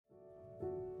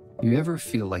You ever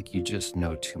feel like you just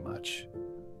know too much?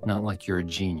 Not like you're a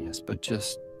genius, but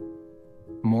just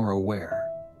more aware.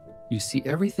 You see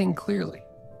everything clearly.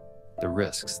 The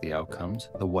risks, the outcomes,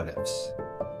 the what-ifs.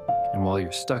 And while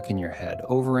you're stuck in your head,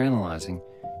 overanalyzing,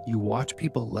 you watch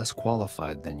people less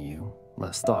qualified than you,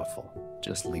 less thoughtful,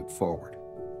 just leap forward.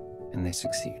 And they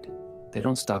succeed. They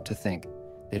don't stop to think.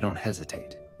 They don't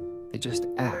hesitate. They just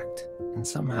act, and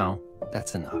somehow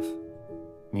that's enough.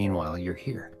 Meanwhile, you're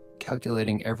here,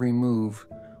 calculating every move,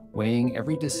 weighing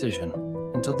every decision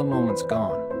until the moment's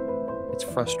gone. It's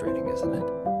frustrating, isn't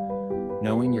it?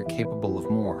 Knowing you're capable of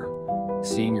more,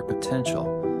 seeing your potential,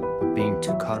 but being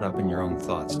too caught up in your own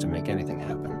thoughts to make anything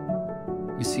happen.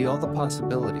 You see all the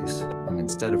possibilities, and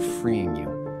instead of freeing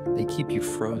you, they keep you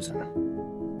frozen.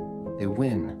 They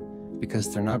win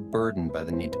because they're not burdened by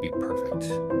the need to be perfect.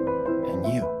 And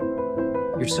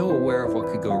you're so aware of what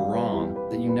could go wrong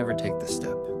that you never take the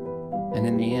step. And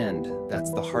in the end,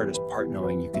 that's the hardest part,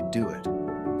 knowing you could do it,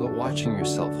 but watching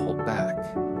yourself hold back.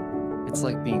 It's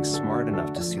like being smart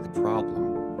enough to see the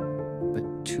problem,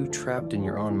 but too trapped in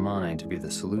your own mind to be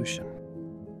the solution.